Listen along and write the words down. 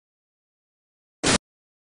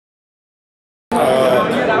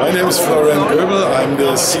name is Florian Goebel. I'm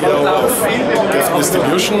the CEO of Gefen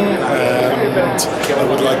Distribution, and I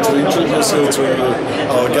would like to introduce you to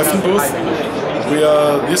our Gefen booth. We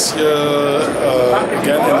are this year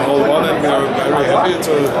again in Hall 1, and we are very happy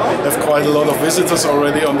to have quite a lot of visitors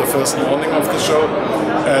already on the first morning of the show,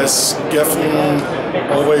 as Gefen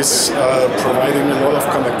always providing a lot of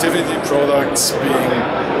connectivity products, being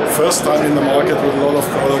first time in the market with a lot of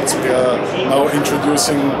products. We are now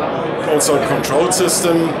introducing also a control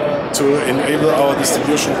system to enable our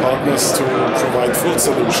distribution partners to provide full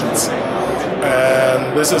solutions.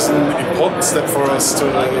 And this is an important step for us to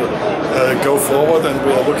go forward, and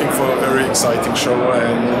we are looking for a very exciting show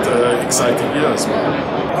and exciting year as well.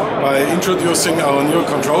 By introducing our new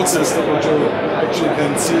control system, which you actually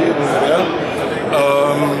can see over there,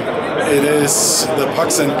 it is the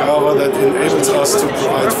Pax and Grava that enables us to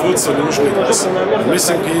provide full solution. It was a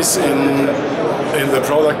missing piece in the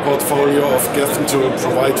product portfolio of Gefen to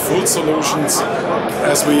provide full solutions,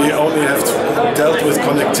 as we only have dealt with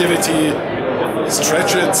connectivity,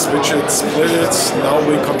 stretch it, switch it, split it. Now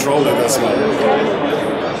we control it as well.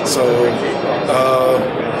 So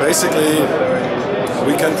basically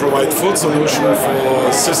we can provide full solution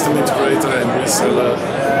for system integrator and reseller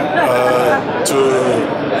to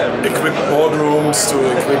equip boardrooms, to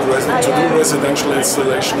do residential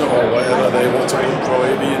installation or whatever they want to put Pro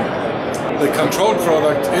AV in. The control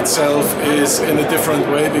product itself is in a different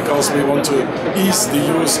way, because we want to ease the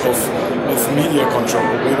use of media control.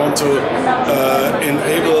 We want to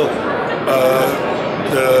enable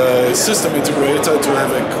the system integrator to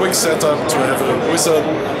have a quick setup, to have a wizard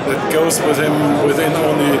that goes with him within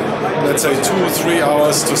only, let's say, 2 or 3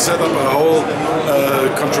 hours to set up a whole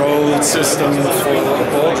control system for a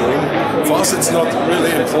boardroom. For us, it's not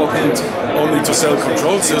really important only to sell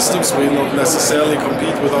control systems. We not necessarily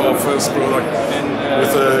compete with our first product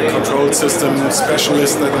with a control system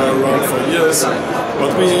specialists that are around for years,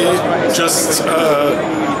 but we just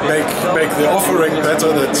make the offering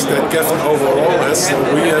better that Gefen overall has. So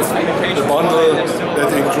we have the bundle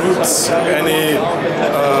that includes any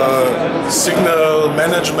signal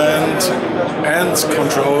management and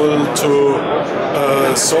control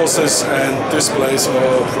to sources and displays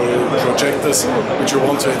or projectors which you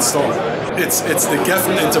want to install. It's the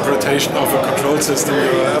Gefen interpretation of a control system.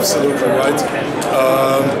 You're absolutely right.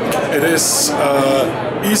 It is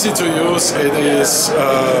easy to use. It is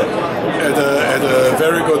at a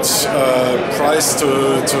very good price to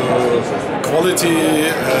quality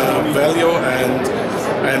value,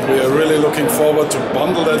 and we are really looking forward to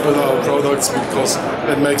bundle that with our products, because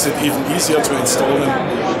it makes it even easier to install them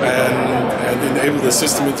and enable the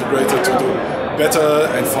system integrator to do better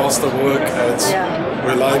and faster work at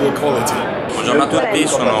reliable quality. Buongiorno a tutti,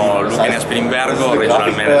 sono Luca Enea Spilimbergo,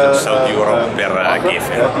 Regional Manager Southern Europe per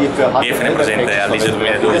Gefen. Gefen è presente all'ISE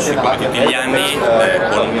 2012 come tutti gli anni,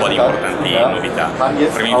 con un po' di importanti novità.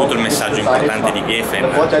 Prima di tutto il messaggio importante di Gefen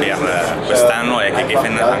per quest'anno è che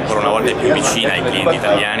Gefen ancora una volta è più vicina ai clienti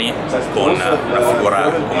italiani, con una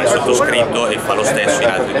figura come il sottoscritto, e fa lo stesso in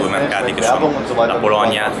altri 2 mercati che sono la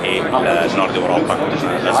Polonia e il Nord Europa,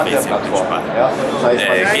 la Svezia in principale.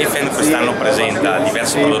 Gefen quest'anno presenta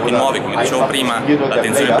diversi prodotti nuovi, come dicevo prima.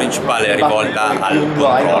 L'attenzione principale è rivolta al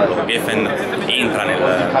controllo. Gefen entra nel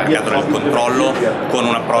mercato del controllo con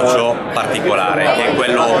un approccio particolare, che è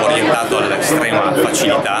quello orientato all'estrema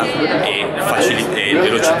facilità e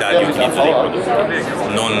velocità di utilizzo dei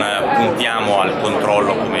prodotti. Non puntiamo al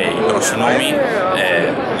controllo come i grossi nomi.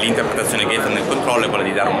 L'interpretazione Gefen del controllo è quella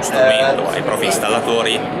di dare uno strumento ai propri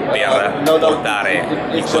installatori per portare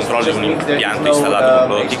il controllo di un impianto installato con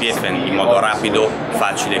prodotti Gefen in modo rapido,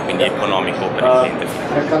 facile e quindi economico per il cliente.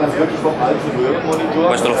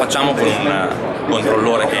 Questo lo facciamo con un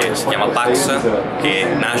controllore che si chiama Pax, che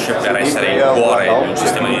nasce per essere il cuore di un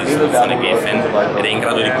sistema di distribuzione Gefen ed è in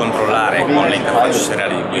grado di controllare con le interfacce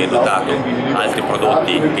seriali di cui è dotato altri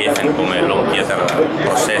prodotti Gefen come l'home theater,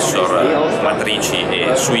 processor, matrici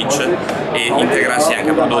e switch, e integrarsi anche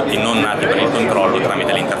a prodotti non nati per il controllo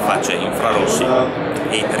tramite le interfacce infrarossi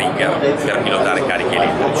e i trigger per pilotare carichi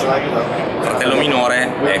elettrici. Il fratello minore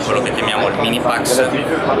è quello che chiamiamo il mini Pax,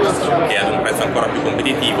 che ad un prezzo ancora più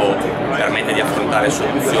competitivo permette di affrontare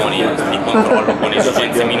soluzioni di controllo con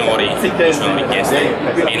esigenze minori, che sono richieste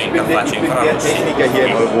meno interfacce infrarossi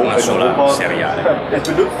e una sola seriale.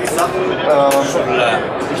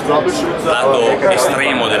 Sul lato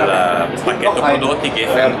estremo del pacchetto prodotti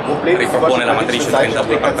Gefen ripropone la matrice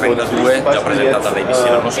 32x32 già presentata dall'IDC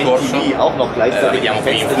l'anno scorso, la vediamo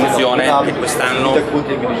qui in funzione, che quest'anno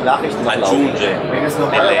aggiunge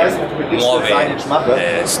delle nuove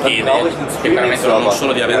schede che permettono non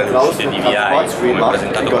solo di avere le uscite DVI come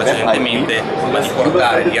presentato precedentemente, ma di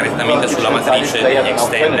portare direttamente sulla matrice degli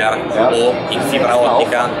extender o in fibra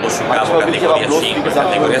ottica o su cavo categoria 5,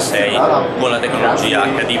 categoria 6 con la tecnologia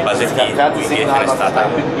HD base T, di cui Gefen è stata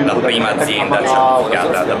la prima azienda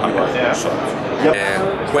certificata da parte del consorzio.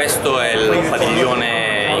 Questo è il padiglione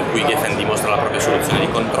in cui Gefen dimostra la propria soluzione di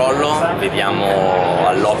controllo. Vediamo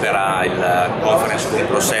all'opera il conference room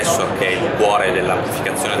processor, che è il cuore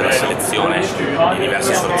dell'amplificazione della selezione di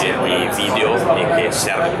diversi sorgenti video e che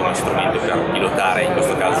serve come strumento per pilotare in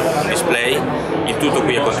questo caso un display. Il tutto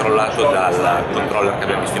qui è controllato dal controller che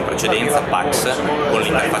abbiamo visto in precedenza, PAX, con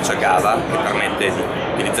l'interfaccia GAVA, che permette di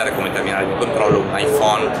utilizzare come terminale di controllo un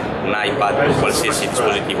iPhone, un iPad o qualsiasi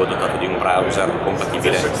dispositivo dotato di un browser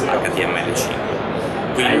compatibile HTML5.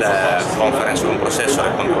 Qui il conference room processor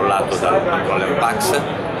è controllato dal controller PAX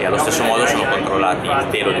e allo stesso modo sono controllati il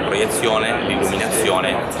telo di proiezione,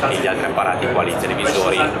 l'illuminazione e gli altri apparati quali i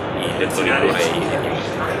televisori, i lettori Blu-ray e i